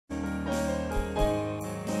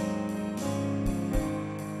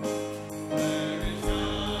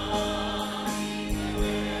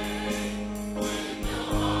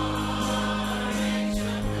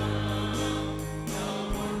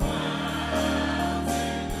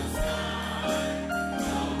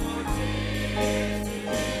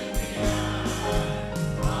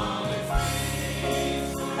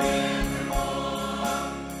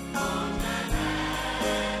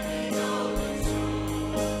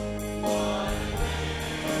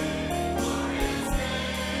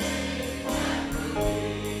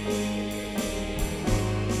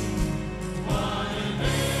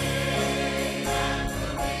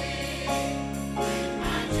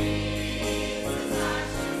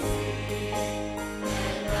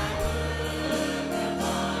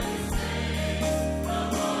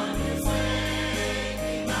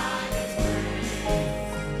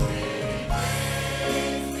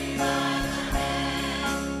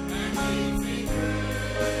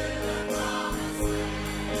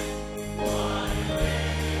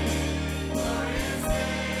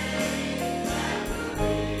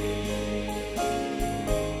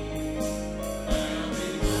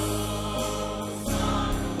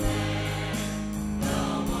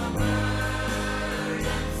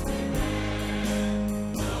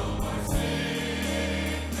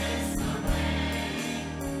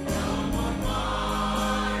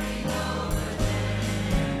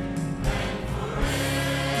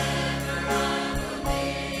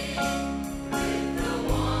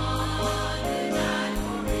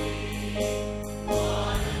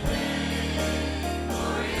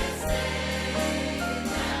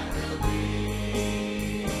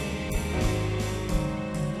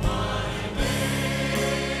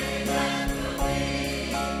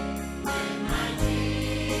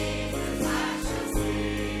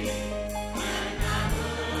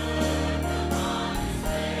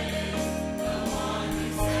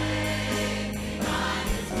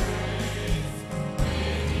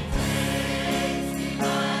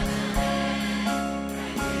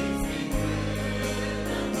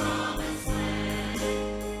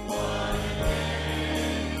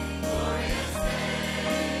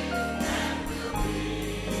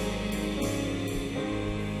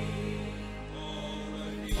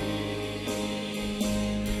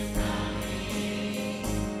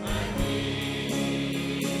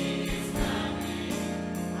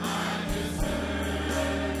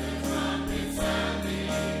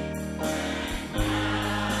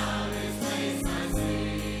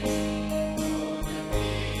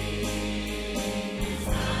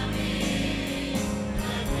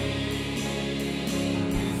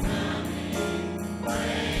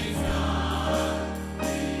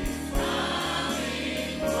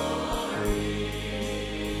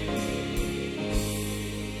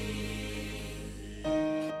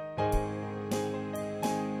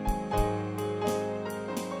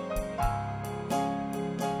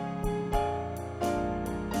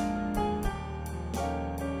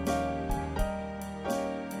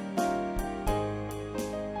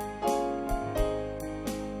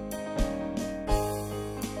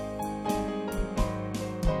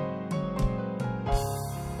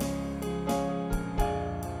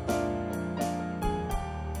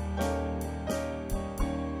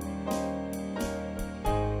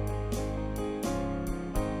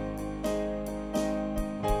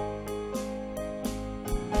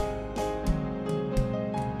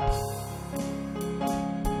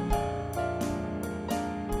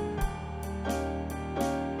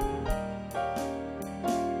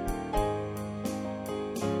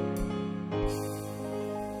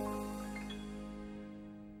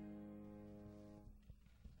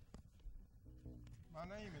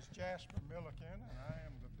is Jasper Milliken, and I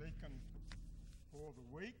am the deacon for the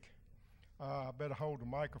week. I better hold the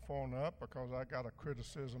microphone up because I got a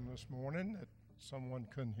criticism this morning that someone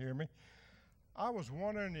couldn't hear me. I was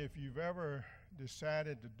wondering if you've ever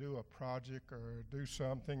decided to do a project or do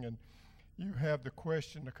something and you have the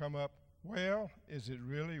question to come up, well, is it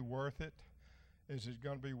really worth it? Is it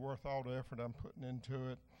going to be worth all the effort I'm putting into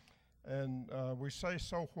it? And we say,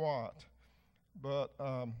 so what? But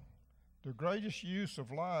the greatest use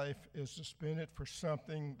of life is to spend it for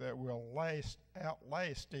something that will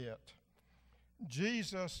outlast it.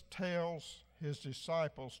 Jesus tells his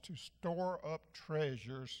disciples to store up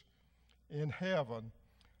treasures in heaven,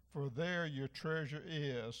 for there your treasure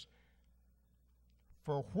is.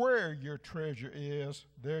 For where your treasure is,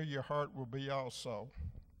 there your heart will be also.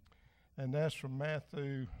 And that's from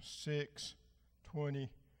Matthew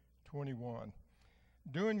 6:20-21.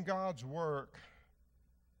 Doing God's work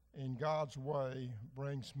in God's way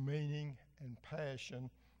brings meaning and passion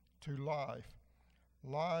to life.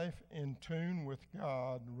 Life in tune with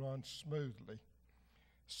God runs smoothly.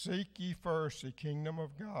 Seek ye first the kingdom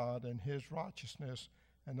of God and his righteousness,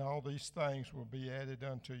 and all these things will be added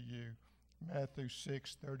unto you. Matthew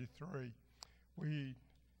 6:33. We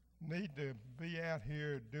need to be out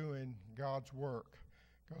here doing God's work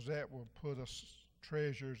because that will put us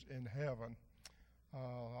treasures in heaven.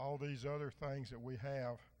 All these other things that we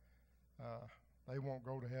have, they won't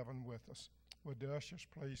go to heaven with us. Would the ushers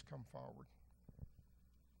please come forward?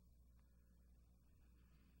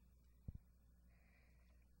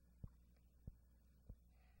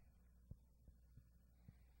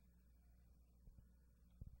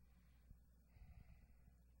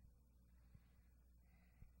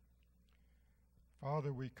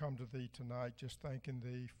 Father, we come to thee tonight just thanking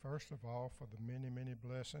thee, first of all, for the many, many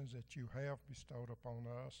blessings that you have bestowed upon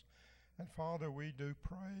us. And Father, we do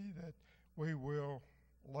pray that we will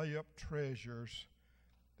lay up treasures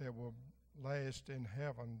that will last in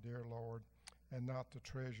heaven, dear Lord, and not the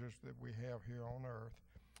treasures that we have here on earth.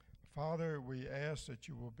 Father, we ask that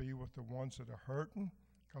you will be with the ones that are hurting,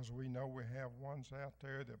 because we know we have ones out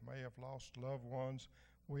there that may have lost loved ones.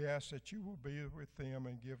 We ask that you will be with them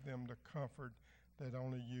and give them the comfort that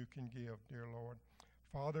only you can give, dear Lord.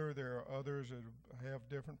 Father, there are others that have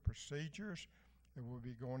different procedures that will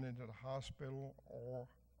be going into the hospital or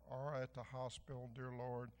are at the hospital, dear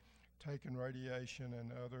Lord, taking radiation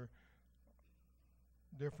and other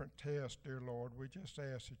different tests, dear Lord. We just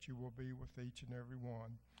ask that you will be with each and every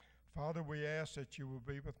one. Father, we ask that you will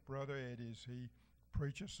be with Brother Eddie as he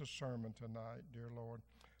preaches a sermon tonight, dear Lord.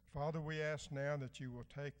 Father, we ask now that you will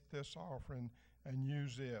take this offering and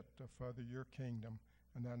use it to further your kingdom.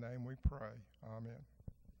 In thy name we pray. Amen.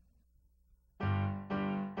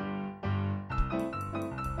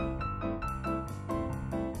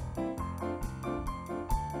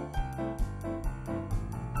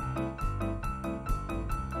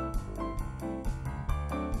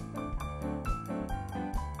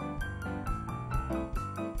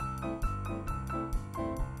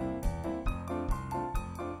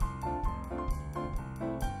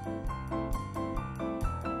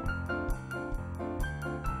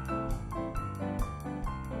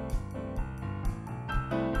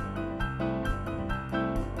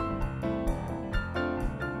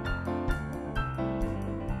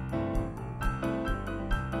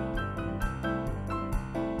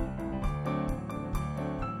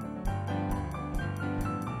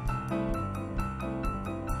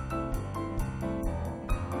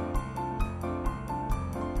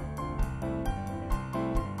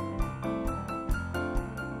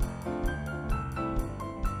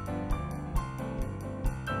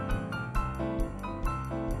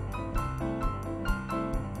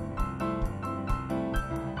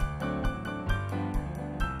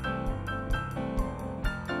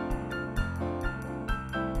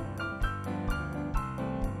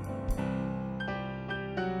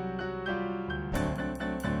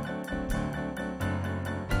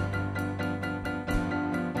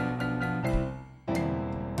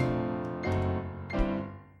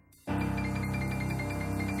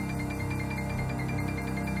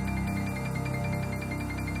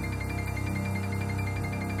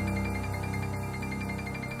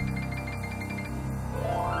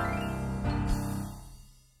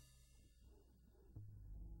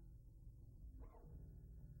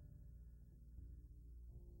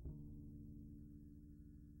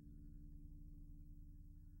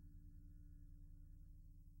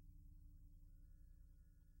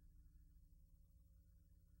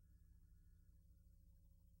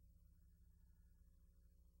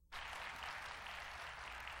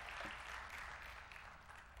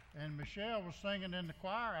 and Michelle was singing in the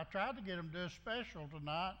choir. I tried to get them to do a special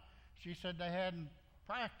tonight. She said they hadn't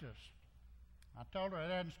practiced. I told her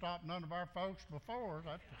it hadn't stopped none of our folks before.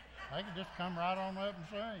 They could just come right on up and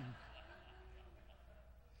sing.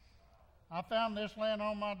 I found this laying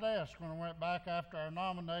on my desk when I went back after our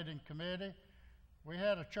nominating committee. We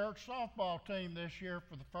had a church softball team this year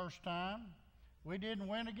for the first time. We didn't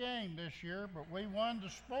win a game this year, but we won the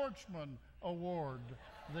Sportsman Award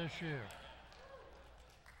this year.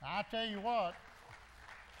 I tell you what,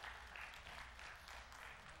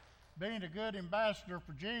 being a good ambassador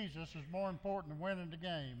for Jesus is more important than winning the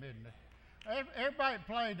game, isn't it? Everybody that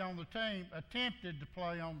played on the team, attempted to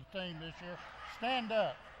play on the team this year. Stand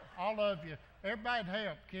up, all of you. Everybody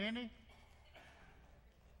help. Kenny?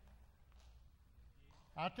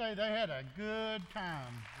 I tell you, they had a good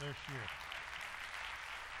time this year.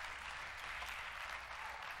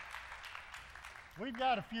 We've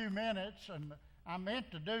got a few minutes, and I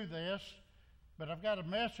meant to do this, but I've got a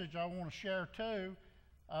message I want to share too.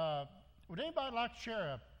 Would anybody like to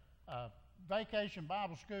share a Vacation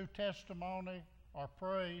Bible School testimony or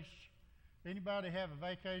praise? Anybody have a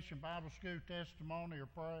Vacation Bible School testimony or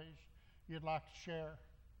praise you'd like to share?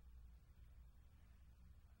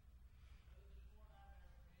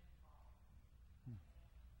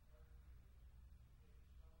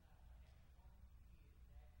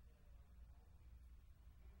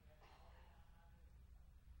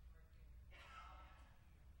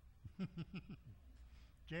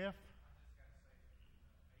 Jeff?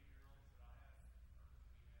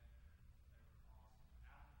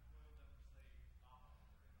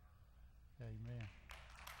 Amen.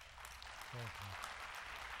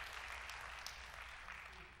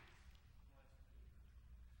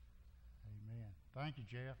 Amen. Thank you,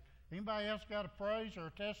 Jeff. Anybody else got a praise or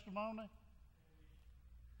a testimony?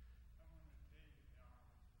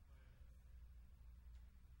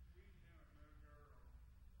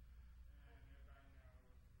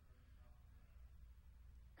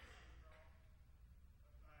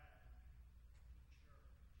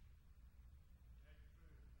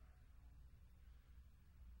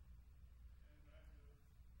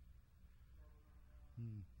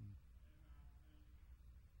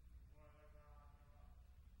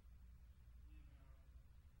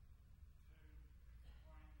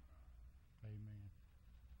 Amen.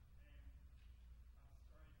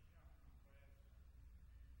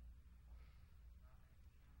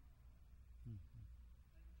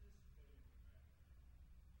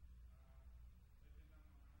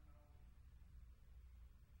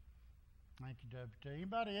 Thank you, WT.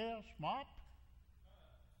 Anybody else? Mop?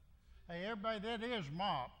 Hey, everybody, that is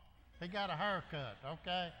Mop. He got a haircut,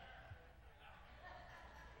 okay?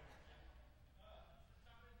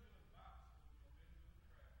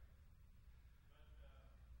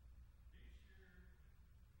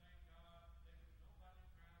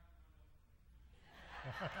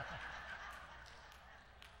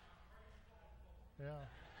 Yeah.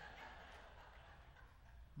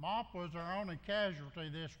 Mop was our only casualty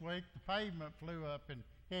this week. The pavement flew up and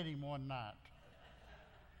hit him one night.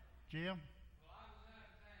 Jim? Well, I was out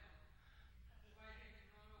of town. Somebody had me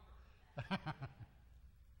run over. I got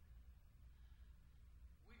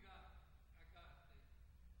the email. And I just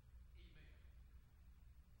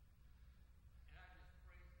praise God for the number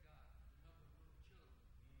of little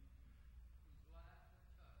children whose lives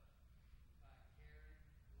were touched by a caring,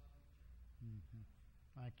 loving church.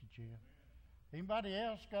 Thank you, Jim. Anybody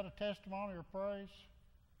else got a testimony or praise?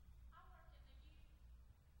 I worked in the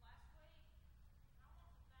youth last week, and I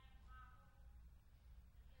want to thank Michael and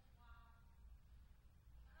his wife.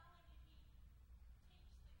 Not only did he teach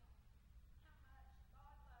them how much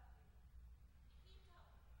God loved them, he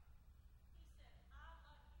told them, he said, I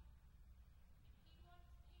love you. And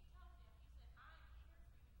he told them, he said, I am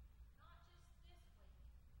here for you, not just this week, but the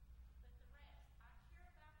rest. I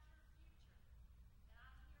care about your future, and I'm here for you. And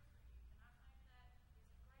I think that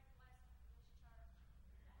is a great blessing for this church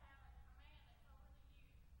to have a man that's over the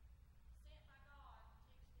youth, sent by God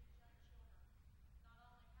to teach these young children not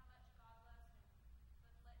only how much God loves them,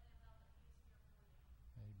 but let them know that He is here for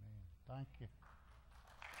them. Amen. Thank you.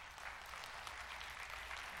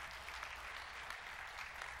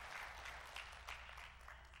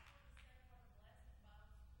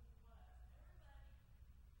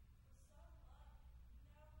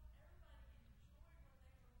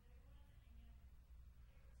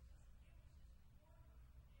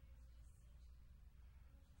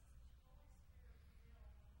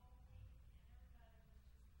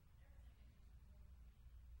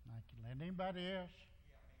 Thank you, Linda. Anybody else?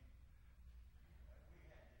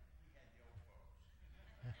 We had the old folks.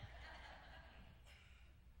 We had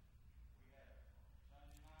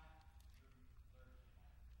Sunday night,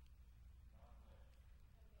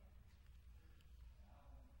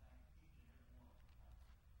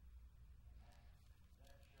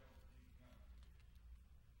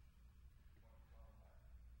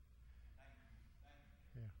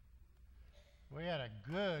 We had a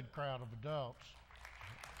good crowd of adults.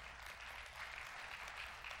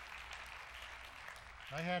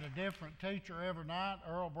 They had a different teacher every night.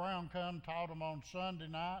 Earl Brown come and taught them on Sunday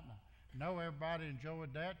night. And I know everybody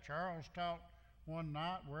enjoyed that. Charles taught one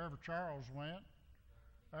night wherever Charles went.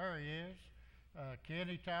 There he is.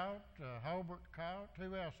 Kenny taught. Hobart taught.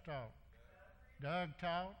 Who else taught? Doug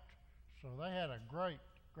taught. So they had a great,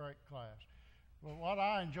 great class. Well, what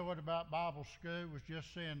I enjoyed about Bible school was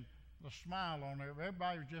just seeing the smile on it.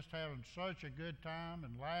 Everybody was just having such a good time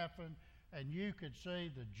and laughing, and you could see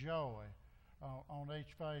the joy on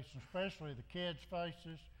each face, especially the kids'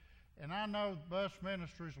 faces. And I know bus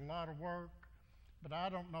ministry is a lot of work, but I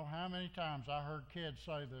don't know how many times I heard kids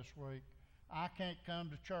say this week, I can't come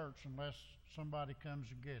to church unless somebody comes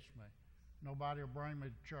and gets me. Nobody will bring me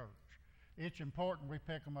to church. It's important we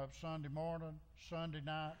pick them up Sunday morning, Sunday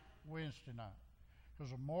night, Wednesday night.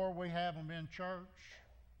 Because the more we have them in church,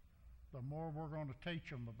 the more we're going to teach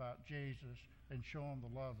them about Jesus and show them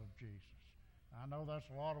the love of Jesus. I know that's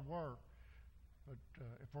a lot of work, but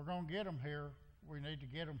if we're going to get them here, we need to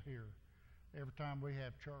get them here every time we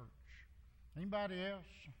have church. Anybody else?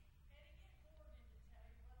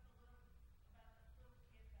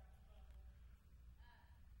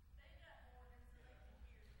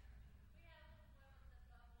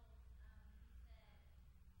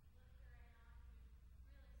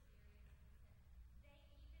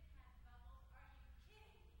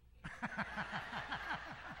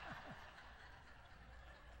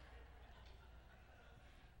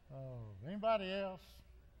 Oh, anybody else?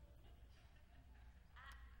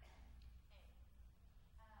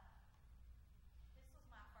 This was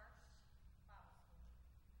my first Bible school,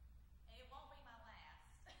 and it won't be my last.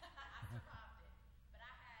 I survived it, but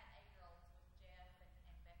I had 8-year-olds with Jeff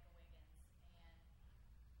and Becca Wiggins,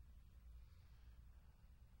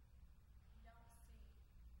 and you don't see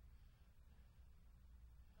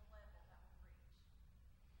the level that we reach.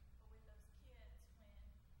 But with those kids, when,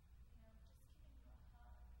 just giving you a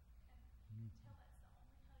hug, and you can tell that's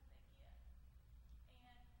the only hug they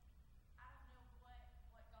get. And I don't know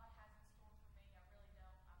what God has in store for me. I really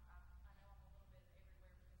don't. I know I'm a little bit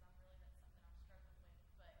everywhere because that's something I'm struggling with.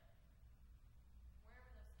 But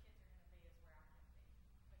wherever those kids are going to be is where I'm going to be,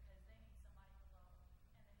 because they need somebody to love them,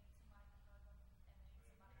 and they need somebody to hug them, and they need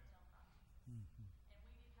somebody to tell them about Jesus. And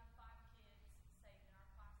we did have 5 kids saved in our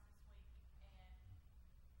class this week,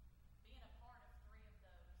 and being a part of 3 of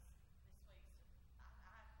those this week, so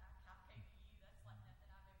I came to you. That's like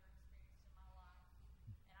nothing I've ever experienced in my life.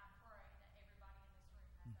 And I pray that everybody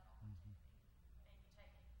in this room has that opportunity, and you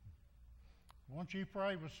take it. Once you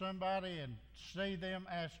pray with somebody and see them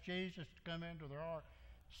ask Jesus to come into their heart,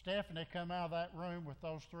 Stephanie come out of that room with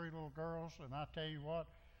those 3 little girls, and I tell you what,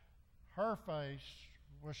 her face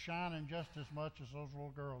was shining just as much as those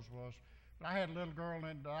little girls was. But I had a little girl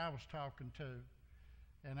in that I was talking to,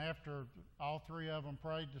 and after all 3 of them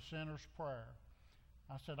prayed the sinner's prayer,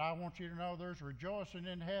 I said, I want you to know there's rejoicing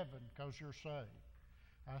in heaven because you're saved.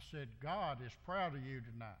 I said, God is proud of you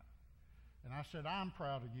tonight. And I said, I'm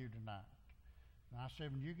proud of you tonight. And I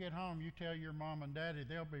said, when you get home, you tell your mom and daddy,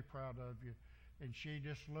 they'll be proud of you. And she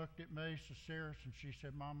just looked at me so serious, and she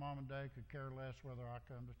said, my mom and dad could care less whether I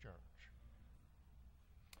come to church.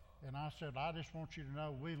 And I said, I just want you to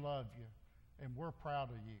know we love you, and we're proud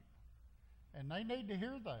of you. And they need to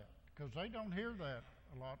hear that, because they don't hear that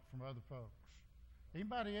a lot from other folks.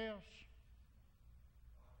 Anybody else?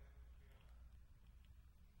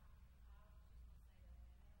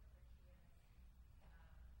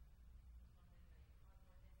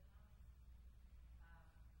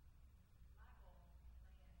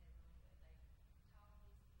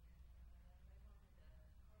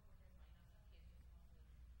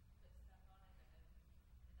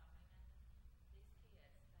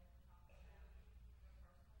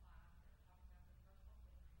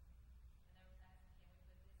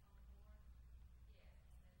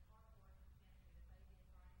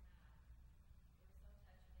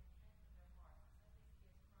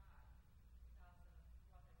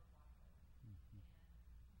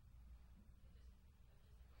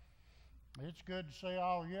 It's good to see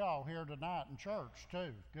all y'all here tonight in church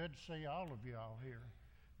too. Good to see all of y'all here.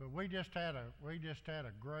 But we just had a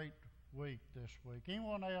great week this week.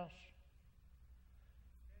 Anyone else?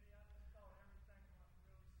 Eddie, I just thought everything went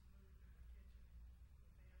really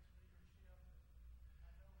smooth in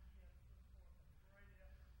the kitchen with Ed's leadership.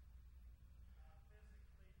 I know he has put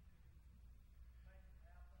forth a great effort physically to make it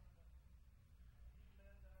happen, but he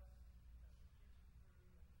led us as a kitchen crew,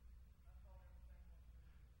 and I thought everything went really good.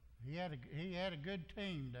 He had a good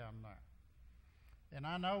team down there. And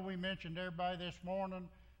I know we mentioned everybody this morning,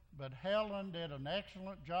 but Helen did an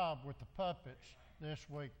excellent job with the puppets this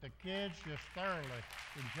week. The kids just thoroughly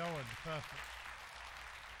enjoyed the puppets.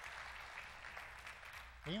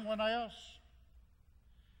 Anyone else?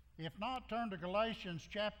 If not, turn to Galatians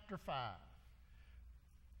chapter 5.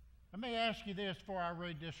 Let me ask you this before I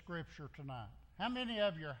read this scripture tonight. How many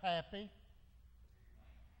of you are happy?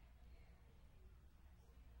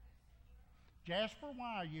 Jasper,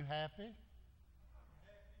 why are you happy?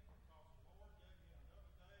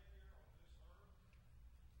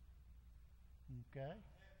 Okay.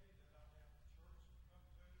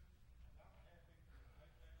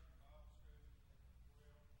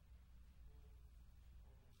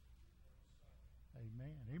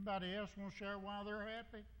 Amen. Anybody else want to share why they're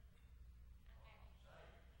happy?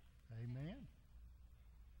 Amen.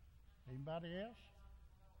 Anybody else?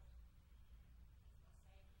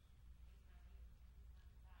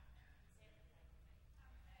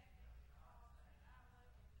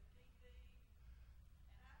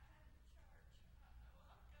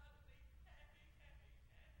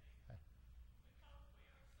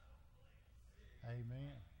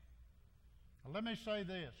 Amen. Well, let me say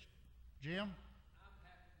this, Jim. I'm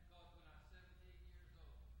happy because when I was 17 years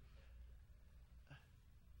old,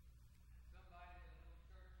 somebody at a little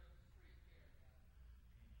church up the street cared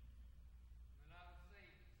about me. When I was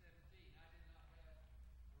saved at 17, I did not have a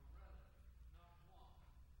relative, not one,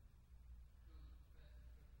 who was professing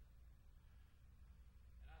Christian.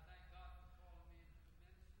 And I thank God for calling me into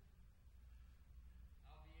the ministry.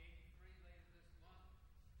 I'll be 83 later this month,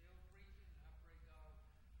 still preaching, and I pray God will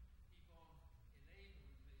keep on enabling me to preach.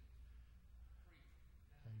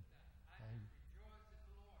 I just rejoice in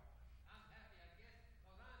the Lord. I'm happy, I guess,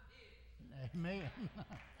 because I'm His. Amen.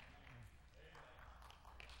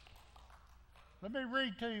 Let me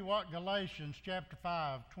read to you what Galatians chapter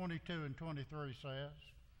 5, 22 and 23 says.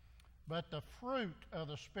 But the fruit of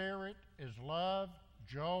the Spirit is love,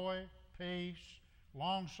 joy, peace,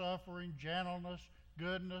 long-suffering, gentleness,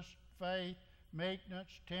 goodness, faith, meekness,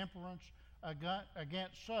 temperance.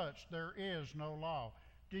 Against such there is no law.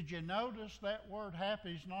 Did you notice that word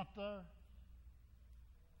happy is not there?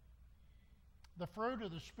 The fruit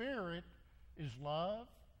of the Spirit is love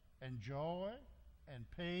and joy and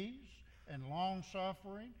peace and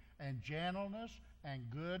long-suffering and gentleness and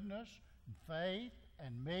goodness and faith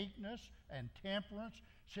and meekness and temperance.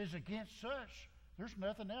 It says against such, there's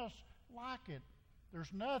nothing else like it.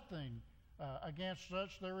 There's nothing against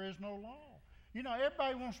such there is no law. You know,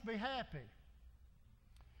 everybody wants to be happy.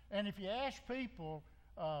 And if you ask people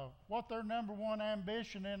what their number one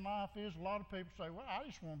ambition in life is, a lot of people say, well, I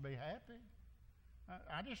just want to be happy.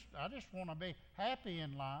 I just want to be happy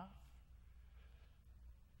in life.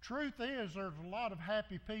 Truth is, there's a lot of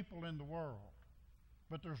happy people in the world,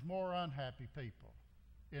 but there's more unhappy people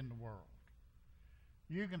in the world.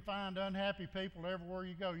 You can find unhappy people everywhere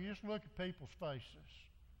you go. You just look at people's faces.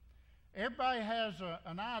 Everybody has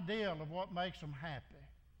an ideal of what makes them happy.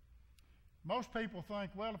 Most people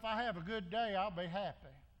think, well, if I have a good day, I'll be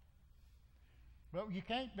happy. But you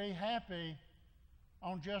can't be happy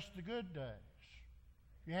on just the good days.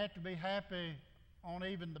 You have to be happy on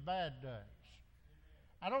even the bad days.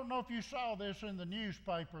 I don't know if you saw this in the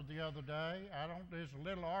newspaper the other day. There's a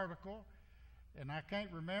little article, and I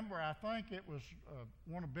can't remember. I think it was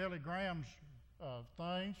one of Billy Graham's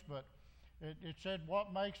things, but it said,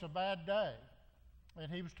 what makes a bad day?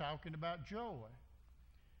 And he was talking about joy.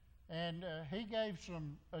 And he gave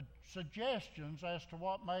some suggestions as to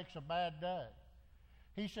what makes a bad day.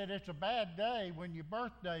 He said it's a bad day when your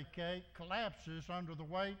birthday cake collapses under the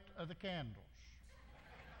weight of the candles.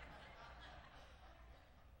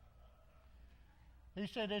 He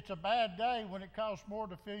said it's a bad day when it costs more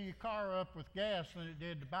to fill your car up with gas than it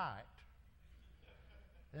did to buy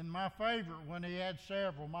it. And my favorite one, he had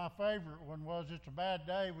several. My favorite one was it's a bad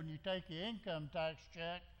day when you take your income tax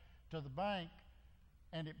check to the bank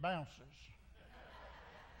and it bounces.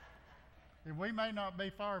 And we may not be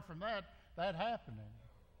far from that happening.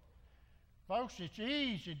 Folks, it's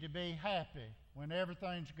easy to be happy when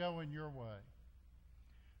everything's going your way.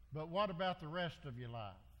 But what about the rest of your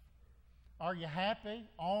life? Are you happy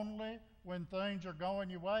only when things are going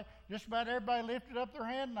your way? Just about everybody lifted up their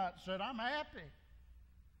hand tonight and said, I'm happy.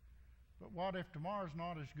 But what if tomorrow's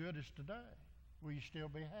not as good as today? Will you still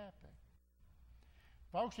be happy?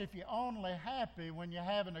 Folks, if you're only happy when you're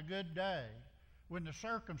having a good day, when the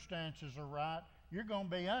circumstances are right, you're going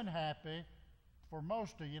to be unhappy for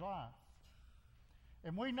most of your life.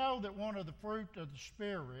 And we know that one of the fruit of the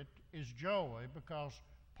Spirit is joy because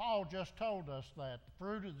Paul just told us that. The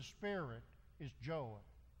fruit of the Spirit is joy.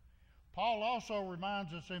 Paul also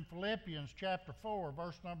reminds us in Philippians chapter 4,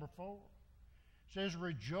 verse number 4. It says,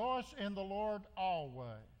 rejoice in the Lord always.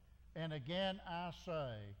 And again I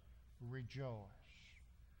say, rejoice.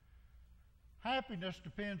 Happiness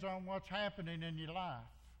depends on what's happening in your life,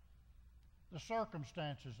 the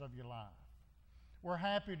circumstances of your life. We're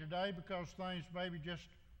happy today because things maybe just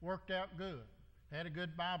worked out good. Had a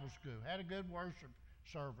good Bible school, had a good worship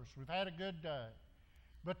service, we've had a good day.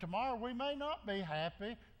 But tomorrow we may not be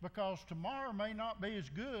happy because tomorrow may not be as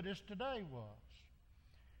good as today was.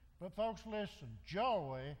 But folks, listen,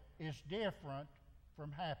 joy is different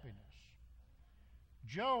from happiness.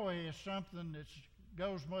 Joy is something that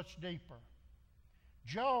goes much deeper.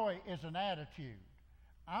 Joy is an attitude.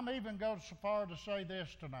 I'm even going so far to say this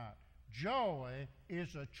tonight. Joy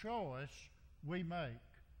is a choice we make.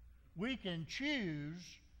 We can choose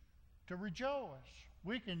to rejoice.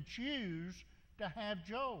 We can choose to have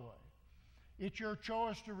joy. It's your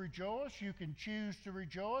choice to rejoice. You can choose to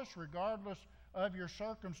rejoice regardless of your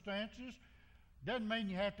circumstances. Doesn't mean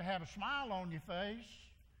you have to have a smile on your face.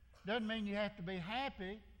 Doesn't mean you have to be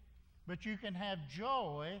happy, but you can have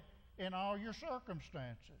joy in all your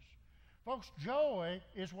circumstances. Folks, joy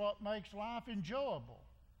is what makes life enjoyable.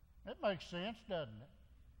 That makes sense, doesn't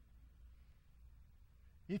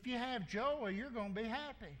it? If you have joy, you're going to be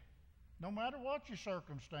happy, no matter what your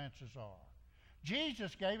circumstances are.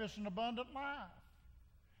 Jesus gave us an abundant life,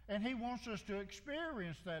 and He wants us to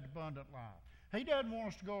experience that abundant life. He doesn't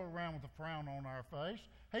want us to go around with a frown on our face.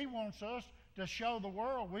 He wants us to show the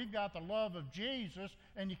world we've got the love of Jesus,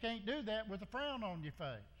 and you can't do that with a frown on your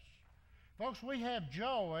face. Folks, we have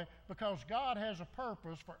joy because God has a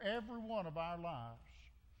purpose for every one of our lives.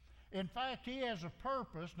 In fact, He has a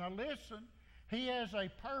purpose. Now listen, He has a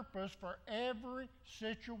purpose for every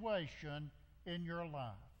situation in your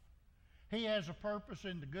life. He has a purpose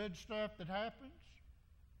in the good stuff that happens.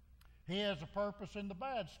 He has a purpose in the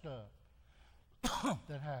bad stuff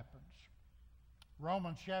that happens.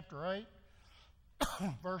 Romans chapter 8,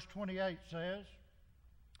 verse 28 says,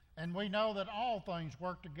 and we know that all things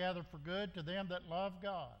work together for good to them that love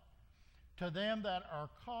God, to them that are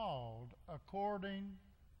called according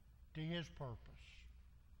to His purpose,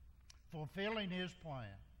 fulfilling His plan,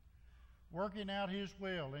 working out His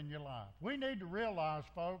will in your life. We need to realize,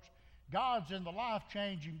 folks, God's in the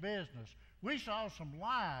life-changing business. We saw some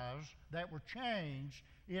lives that were changed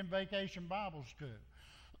in Vacation Bible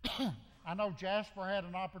School. I know Jasper had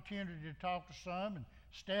an opportunity to talk to some, and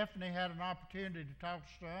Stephanie had an opportunity to talk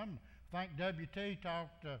to some. I think WT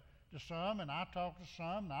talked to some, and I talked to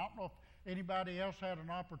some. And I don't know if anybody else had an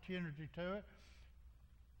opportunity to it.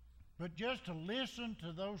 But just to listen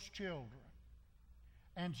to those children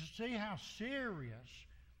and to see how serious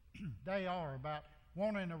they are about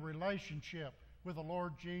wanting a relationship with the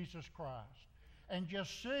Lord Jesus Christ. And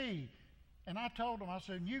just see, and I told them, I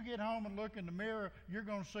said, when you get home and look in the mirror, you're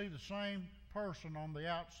going to see the same person on the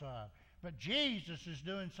outside. But Jesus is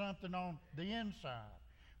doing something on the inside.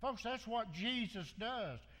 Folks, that's what Jesus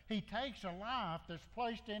does. He takes a life that's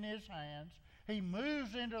placed in His hands, He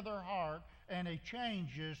moves into their heart, and He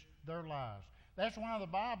changes their lives. That's why the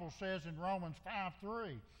Bible says in Romans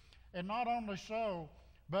 5:3, and not only so,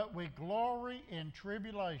 but we glory in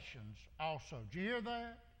tribulations also. Did you hear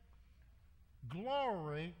that?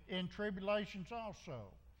 Glory in tribulations also,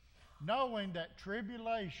 knowing that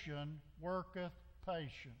tribulation worketh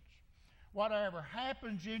patience. Whatever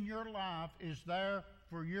happens in your life is there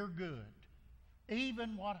for your good.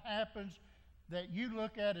 Even what happens that you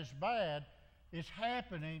look at as bad is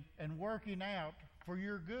happening and working out for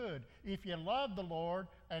your good. If you love the Lord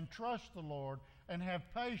and trust the Lord and have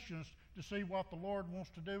patience to see what the Lord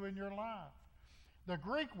wants to do in your life. The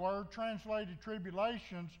Greek word translated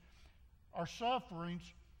tribulations or sufferings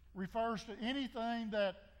refers to anything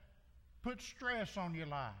that puts stress on your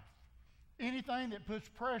life. Anything that puts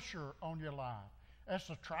pressure on your life. That's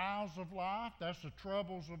the trials of life. That's the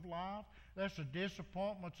troubles of life. That's the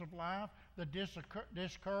disappointments of life. The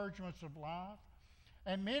discouragements of life.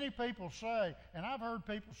 And many people say, and I've heard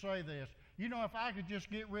people say this, you know, if I could just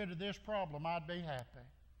get rid of this problem, I'd be happy.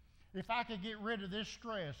 If I could get rid of this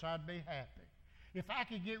stress, I'd be happy. If I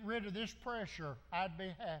could get rid of this pressure, I'd be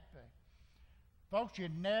happy. Folks, you're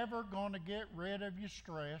never going to get rid of your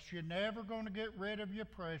stress. You're never going to get rid of your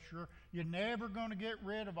pressure. You're never going to get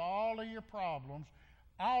rid of all of your problems.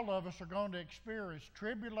 All of us are going to experience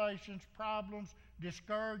tribulations, problems,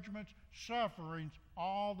 discouragements, sufferings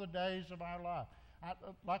all the days of our life.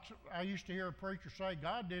 I used to hear a preacher say,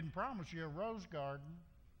 God didn't promise you a rose garden.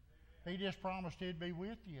 He just promised He'd be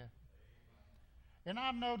with you. And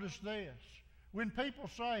I've noticed this. When people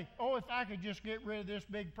say, oh, if I could just get rid of this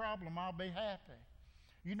big problem, I'll be happy.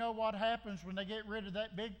 You know what happens when they get rid of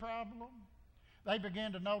that big problem? They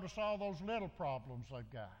begin to notice all those little problems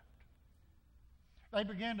they've got. They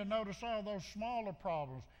begin to notice all those smaller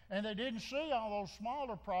problems. And they didn't see all those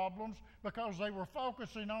smaller problems because they were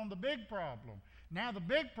focusing on the big problem. Now the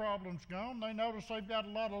big problem's gone. They notice they've got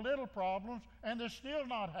a lot of little problems, and they're still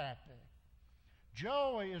not happy.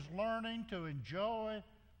 Joy is learning to enjoy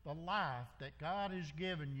the life that God has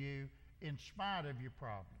given you in spite of your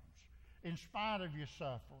problems, in spite of your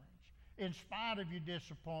sufferings, in spite of your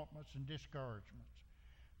disappointments and discouragements.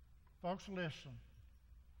 Folks, listen.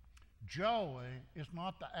 Joy is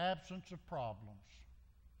not the absence of problems.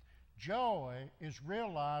 Joy is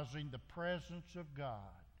realizing the presence of God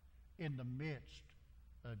in the midst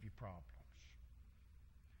of your problems.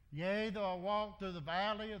 Yea, though I walk through the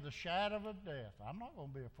valley of the shadow of death, I'm not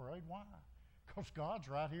going to be afraid. Why? Because God's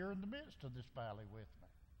right here in the midst of this valley with me.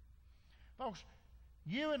 Folks,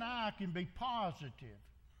 you and I can be positive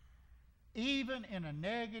even in a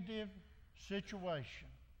negative situation.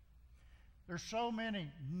 There's so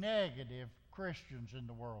many negative Christians in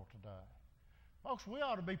the world today. Folks, we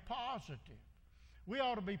ought to be positive. We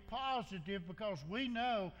ought to be positive because we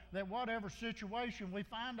know that whatever situation we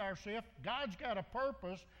find ourselves, God's got a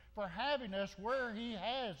purpose for having us where He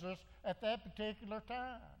has us at that particular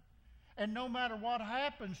time. And no matter what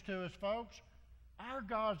happens to us, folks, our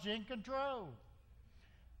God's in control.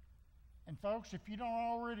 And folks, if you don't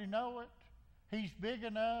already know it, He's big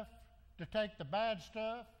enough to take the bad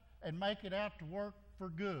stuff and make it out to work for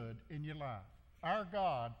good in your life. Our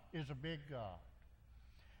God is a big God.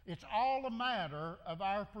 It's all a matter of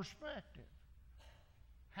our perspective.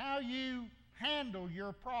 How you handle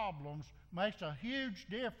your problems makes a huge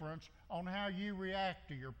difference on how you react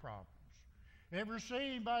to your problems. Ever see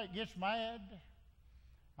anybody that gets mad?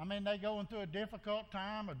 I mean, they going through a difficult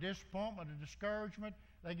time, a disappointment, a discouragement.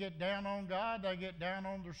 They get down on God. They get down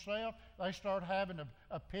on themselves. They start having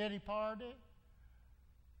a pity party.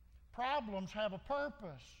 Problems have a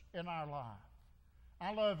purpose in our life.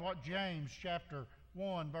 I love what James chapter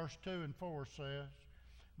 1, verse 2 and 4 says.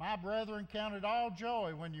 My brethren, count it all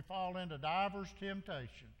joy when you fall into divers temptations.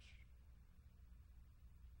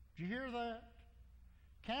 Did you hear that?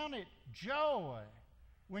 Count it joy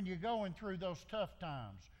when you're going through those tough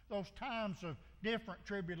times, those times of different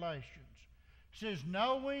tribulations. It says,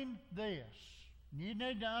 knowing this, you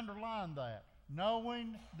need to underline that,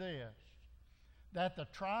 knowing this, that the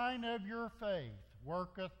trying of your faith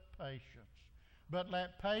worketh patience. But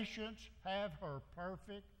let patience have her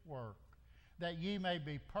perfect work, that ye may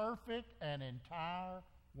be perfect and entire,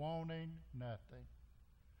 wanting nothing.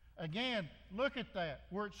 Again, look at that,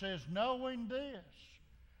 where it says, knowing this.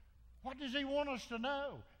 What does He want us to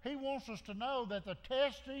know? He wants us to know that the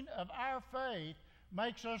testing of our faith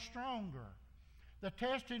makes us stronger. The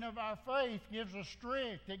testing of our faith gives us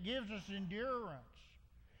strength. It gives us endurance.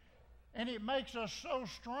 And it makes us so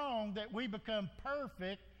strong that we become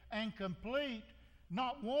perfect and complete,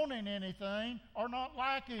 not wanting anything or not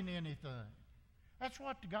lacking anything. That's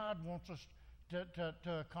what God wants us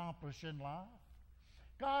to accomplish in life.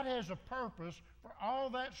 God has a purpose for all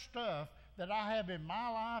that stuff that I have in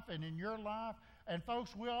my life and in your life. And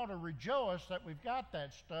folks, we ought to rejoice that we've got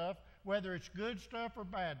that stuff, whether it's good stuff or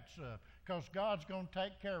bad stuff, because God's going to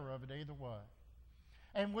take care of it either way.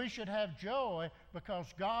 And we should have joy because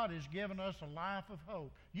God has given us a life of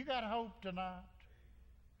hope. You got hope tonight?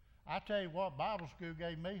 I tell you what, Bible school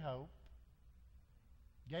gave me hope.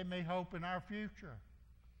 Gave me hope in our future.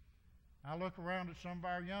 I look around at some of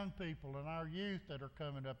our young people and our youth that are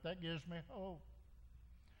coming up. That gives me hope.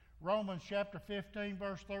 Romans chapter 15,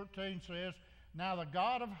 verse 13 says, now the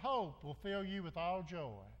God of hope will fill you with all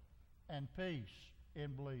joy and peace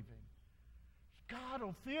in believing. God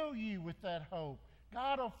will fill you with that hope.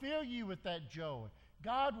 God will fill you with that joy.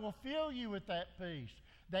 God will fill you with that peace,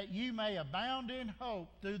 that you may abound in hope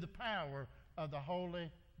through the power of the Holy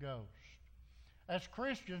Ghost. As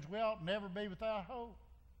Christians, we ought never be without hope.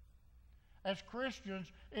 As Christians,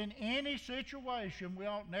 in any situation, we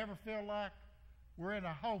ought never feel like we're in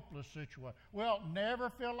a hopeless situation. We ought never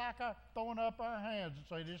feel like throwing up our hands and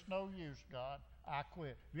say, this is no use, God, I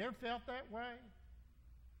quit. Have you ever felt that way?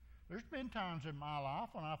 There's been times in my life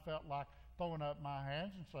when I felt like throwing up my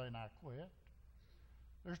hands and saying I quit.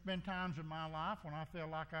 There's been times in my life when I feel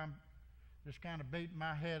like I'm just kind of beating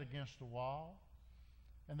my head against the wall.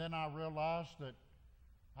 And then I realized that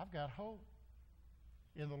I've got hope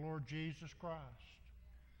in the Lord Jesus Christ.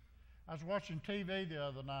 I was watching TV the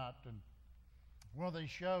other night, and one of these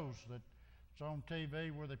shows that's on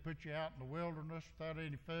TV where they put you out in the wilderness without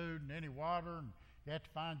any food and any water, and you have to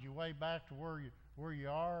find your way back to where you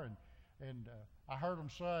are. And I heard them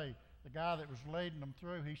say, the guy that was leading them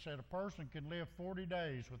through, he said a person can live 40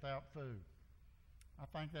 days without food.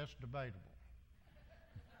 I think that's debatable.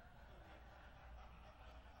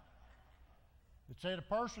 It said a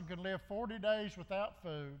person can live 40 days without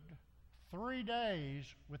food, 3 days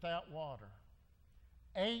without water,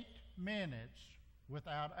 8 minutes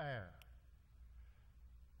without air.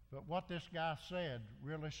 But what this guy said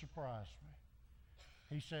really surprised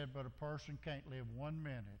me. He said, but a person can't live 1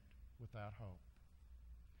 minute without hope.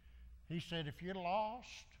 He said, if you're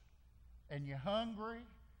lost and you're hungry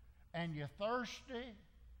and you're thirsty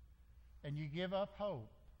and you give up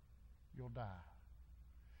hope, you'll die.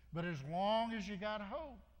 But as long as you got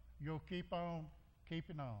hope, you'll keep on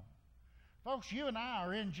keeping on. Folks, you and I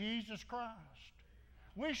are in Jesus Christ.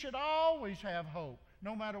 We should always have hope,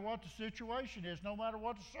 no matter what the situation is, no matter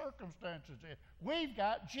what the circumstances is. We've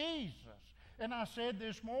got Jesus. And I said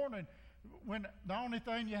this morning, when the only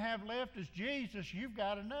thing you have left is Jesus, you've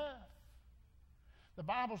got enough. The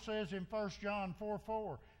Bible says in 1 John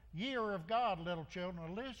 4:4, ye are of God, little children.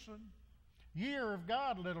 Now listen. Ye are of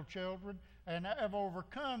God, little children, and have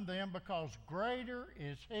overcome them, because greater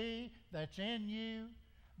is he that's in you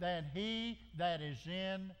than he that is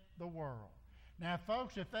in the world. Now,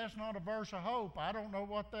 folks, if that's not a verse of hope, I don't know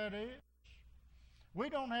what that is. We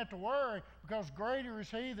don't have to worry, because greater is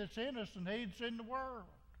he that's in us than he that's in the world.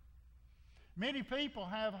 Many people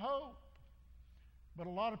have hope, but a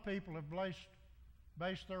lot of people have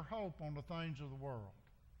based their hope on the things of the world.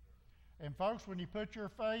 And folks, when you put your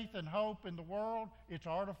faith and hope in the world, it's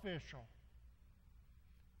artificial.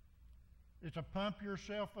 It's a pump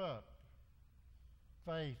yourself up,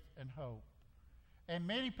 faith and hope. And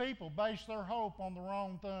many people base their hope on the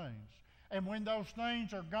wrong things. And when those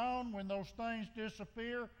things are gone, when those things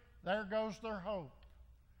disappear, there goes their hope.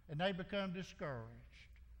 And they become discouraged.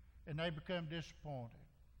 And they become disappointed.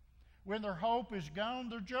 When their hope is gone,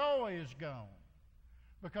 their joy is gone.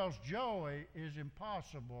 Because joy is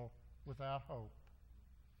impossible without hope.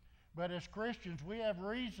 But as Christians, we have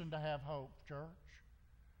reason to have hope, church.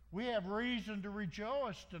 We have reason to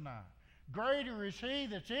rejoice tonight. Greater is he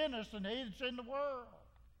that's in us than he that's in the world.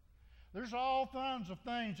 There's all kinds of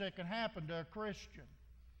things that can happen to a Christian.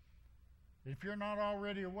 If you're not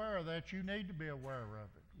already aware of that, you need to be aware of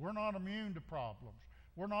it. We're not immune to problems.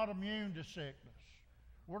 We're not immune to sickness.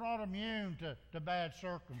 We're not immune to bad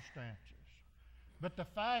circumstances. But the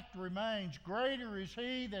fact remains, greater is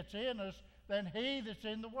he that's in us than he that's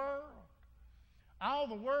in the world. All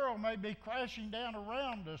the world may be crashing down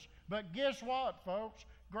around us, but guess what, folks?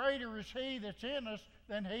 Greater is he that's in us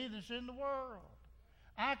than he that's in the world.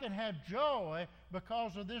 I can have joy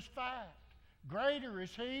because of this fact. Greater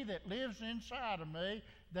is he that lives inside of me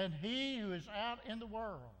than he who is out in the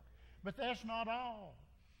world. But that's not all.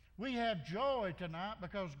 We have joy tonight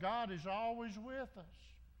because God is always with us.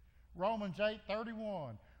 Romans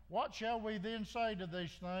 8:31. What shall we then say to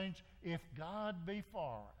these things? If God be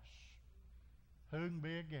for us, who can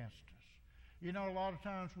be against us? You know, a lot of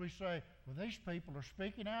times we say, well, these people are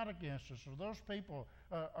speaking out against us, or those people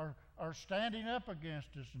are standing up against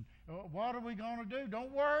us, and what are we going to do?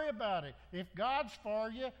 Don't worry about it. If God's for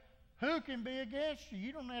you, who can be against you?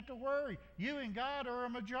 You don't have to worry. You and God are a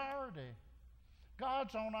majority.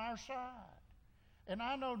 God's on our side. And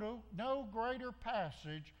I know no greater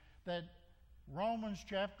passage than Romans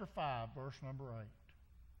chapter 5, verse number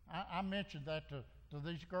 8. I mentioned that to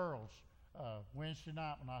these girls Wednesday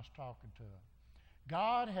night when I was talking to them.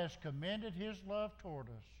 God has commended his love toward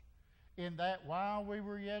us in that while we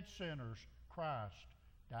were yet sinners, Christ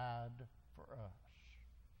died for us.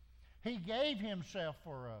 He gave himself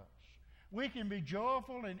for us. We can be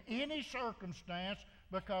joyful in any circumstance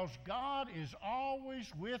because God is always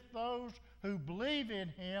with those who believe in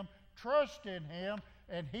him, trust in him,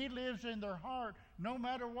 and he lives in their heart no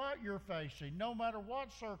matter what you're facing, no matter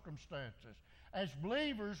what circumstances. As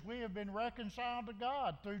believers, we have been reconciled to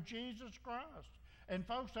God through Jesus Christ. And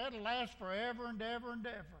folks, that'll last forever and ever and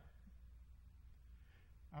ever.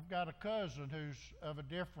 I've got a cousin who's of a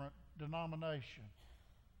different denomination.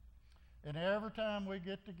 And every time we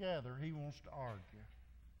get together, he wants to argue.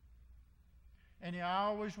 And he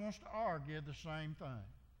always wants to argue the same thing.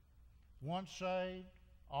 Once saved,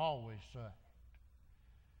 always saved.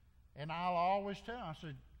 And I'll always tell him, I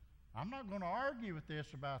said, I'm not going to argue with this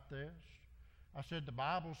about this. I said, the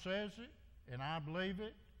Bible says it, and I believe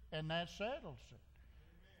it, and that settles it.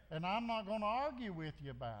 And I'm not going to argue with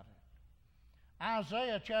you about it.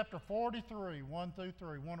 Isaiah chapter 43, 1 through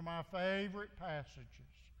 3, one of my favorite passages.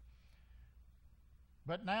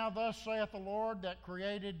 But now thus saith the Lord that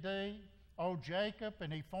created thee, O Jacob,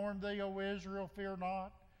 and he formed thee, O Israel, fear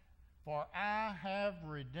not, for I have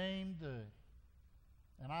redeemed thee.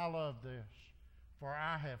 And I love this, for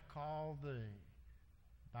I have called thee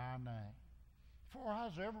by name. Before I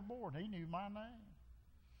was ever born, He knew my name.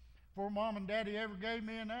 Before Mom and Daddy ever gave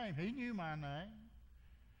me a name, He knew my name.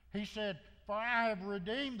 He said, for I have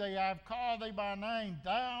redeemed thee, I have called thee by name,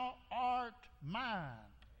 thou art mine.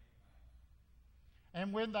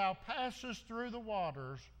 And when thou passest through the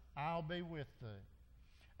waters, I'll be with thee.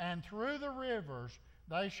 And through the rivers,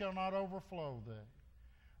 they shall not overflow thee.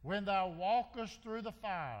 When thou walkest through the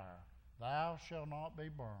fire, thou shalt not be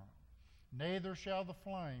burned, neither shall the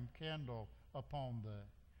flame kindle upon thee.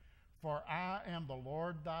 For I am the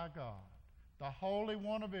Lord thy God, the Holy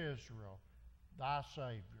One of Israel, thy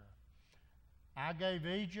Savior. I gave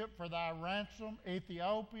Egypt for thy ransom,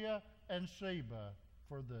 Ethiopia and Seba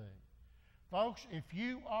for thee. Folks, if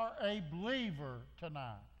you are a believer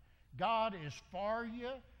tonight, God is for you,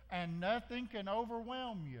 and nothing can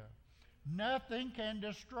overwhelm you. Nothing can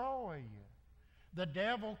destroy you. The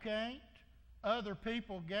devil can't, other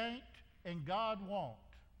people can't, and God won't.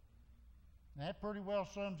 That pretty well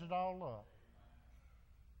sums it all up.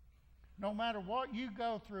 No matter what you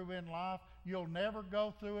go through in life, you'll never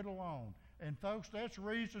go through it alone. And folks, that's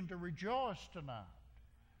reason to rejoice tonight.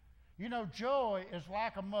 You know, joy is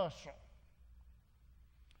like a muscle.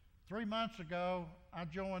 3 months ago, I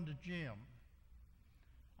joined the gym.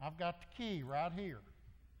 I've got the key right here.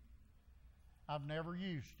 I've never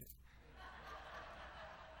used it.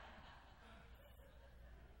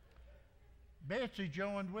 Betsy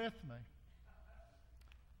joined with me.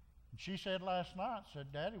 And she said last night,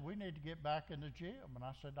 Daddy, we need to get back in the gym. And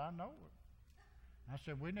I said, I know it. I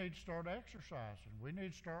said, we need to start exercising. We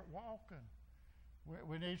need to start walking.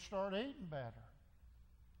 We need to start eating better.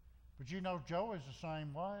 But you know, joy is the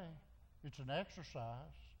same way. It's an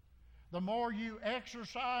exercise. The more you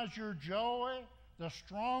exercise your joy, the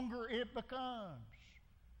stronger it becomes.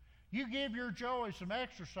 You give your joy some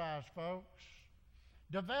exercise, folks.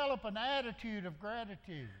 Develop an attitude of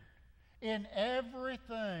gratitude. In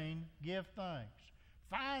everything, give thanks.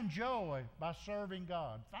 Find joy by serving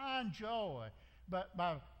God. Find joy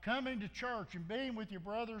by coming to church and being with your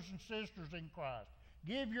brothers and sisters in Christ.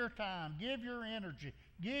 Give your time, give your energy,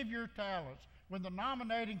 give your talents. When the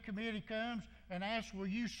nominating committee comes and asks, will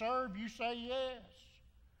you serve? You say yes.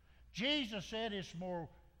 Jesus said it's more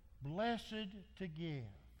blessed to give,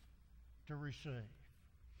 to receive.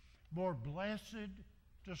 More blessed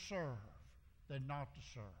to serve than not to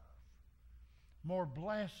serve. More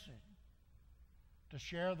blessed to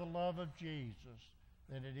share the love of Jesus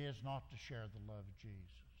than it is not to share the love of Jesus.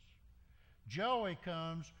 Joy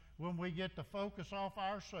comes when we get to focus off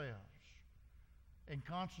ourselves and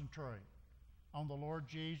concentrate on the Lord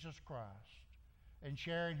Jesus Christ and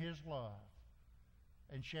sharing His love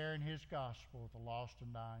and sharing His gospel with the lost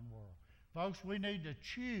and dying world. Folks, we need to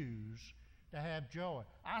choose to have joy.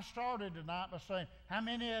 I started tonight by saying, how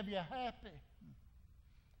many of you are happy?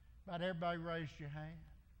 About everybody raised your hand.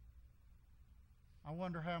 I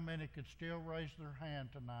wonder how many could still raise their hand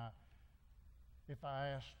tonight if I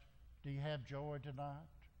asked, do you have joy tonight?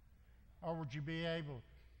 Or would you be able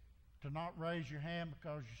to not raise your hand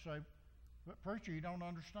because you say, but preacher, you don't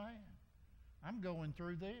understand. I'm going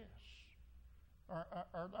through this.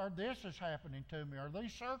 Or this is happening to me. Or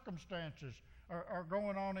these circumstances are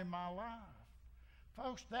going on in my life.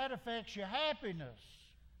 Folks, that affects your happiness.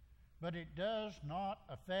 But it does not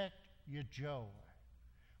affect your joy.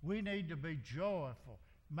 We need to be joyful.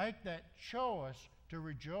 Make that choice to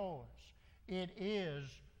rejoice. It is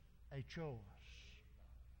a choice.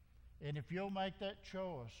 And if you'll make that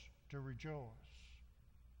choice to rejoice,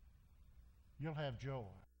 you'll have joy.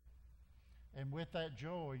 And with that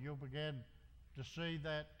joy, you'll begin to see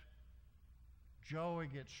that joy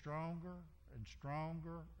get stronger and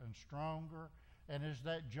stronger and stronger. And as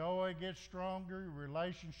that joy gets stronger, your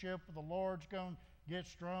relationship with the Lord's going to get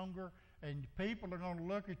stronger. And people are going to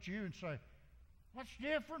look at you and say, what's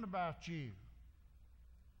different about you?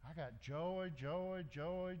 I got joy, joy,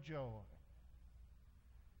 joy, joy.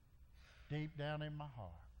 Deep down in my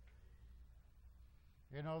heart.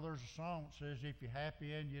 You know, there's a song that says, if you're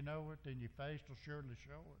happy and you know it, then your face will surely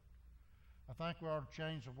show it. I think we ought to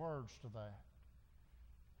change the words to that.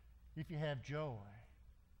 If you have joy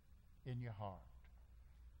in your heart,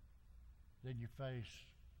 then your face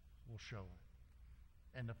will show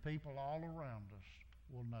it. And the people all around us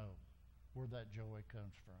will know where that joy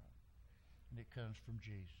comes from. And it comes from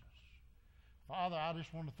Jesus. Father, I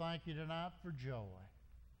just want to thank you tonight for joy.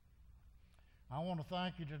 I want to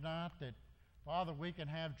thank you tonight that, Father, we can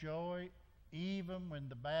have joy even when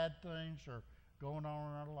the bad things are going on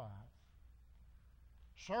in our life.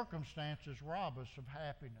 Circumstances rob us of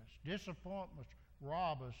happiness. Disappointments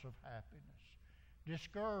rob us of happiness.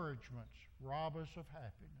 Discouragements rob us of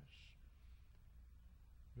happiness.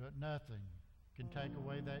 But nothing can take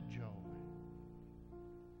away that joy.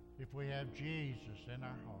 If we have Jesus in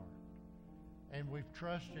our heart and we've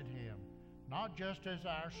trusted Him, not just as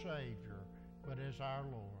our Savior, but as our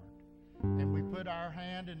Lord. And we put our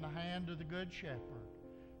hand in the hand of the Good Shepherd,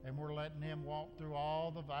 and we're letting Him walk through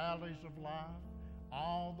all the valleys of life,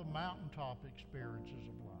 all the mountaintop experiences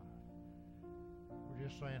of life. We're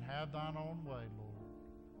just saying, have thine own way, Lord.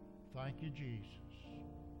 Thank you, Jesus,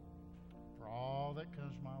 for all that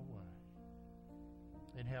comes my way.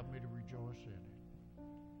 And help me to rejoice in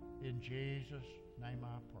it. In Jesus' name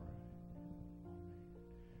I pray. Amen.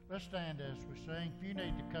 Let's stand as we sing. If you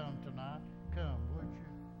need to come tonight, come, would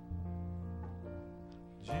you?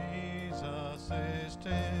 Jesus is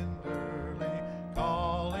tenderly